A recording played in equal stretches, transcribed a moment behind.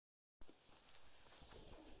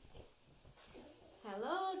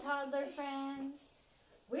Toddler friends.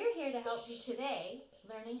 We're here to help you today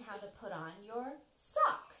learning how to put on your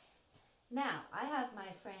socks. Now, I have my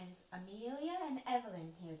friends Amelia and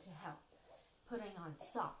Evelyn here to help putting on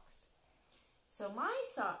socks. So my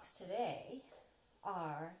socks today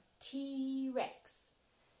are T-Rex.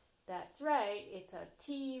 That's right, it's a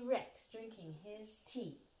T-Rex drinking his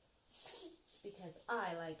tea because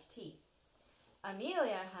I like tea.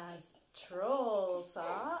 Amelia has troll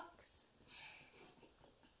socks.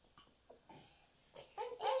 And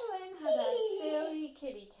Evelyn has a silly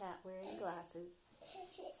kitty cat wearing glasses.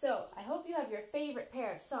 So, I hope you have your favorite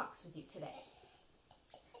pair of socks with you today.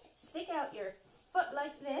 Stick out your foot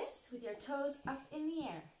like this with your toes up in the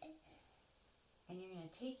air. And you're going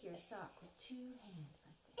to take your sock with two hands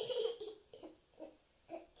like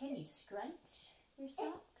this. Can you scrunch your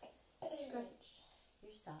sock? Scrunch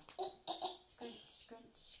your sock. Scrunch,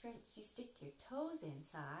 scrunch, scrunch. You stick your toes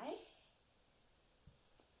inside.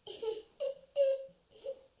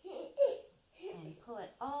 And pull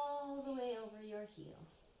it all the way over your heel.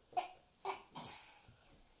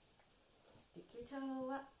 Stick your toe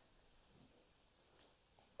up.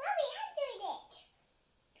 Mommy, I'm doing it.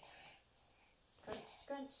 Scrunch,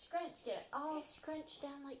 scrunch, scrunch. Get it all scrunched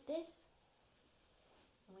down like this.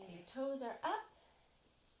 And when your toes are up,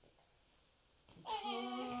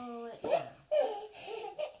 pull it down.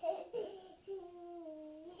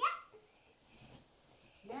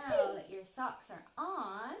 Now that your socks are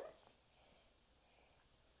on,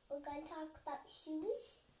 we're going to talk about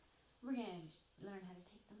shoes. we're going to learn how to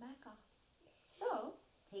take them back off. So,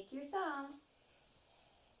 take your thumb,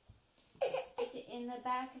 stick it in the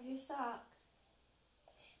back of your sock,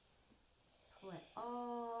 pull it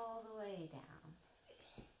all the way down.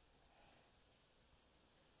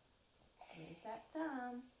 Here's that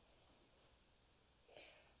thumb.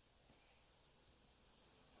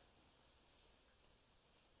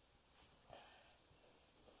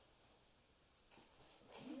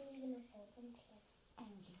 I'm going to fold them together. And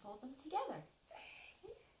we can fold them together.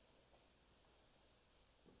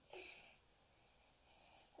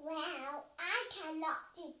 Well, I cannot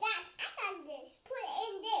do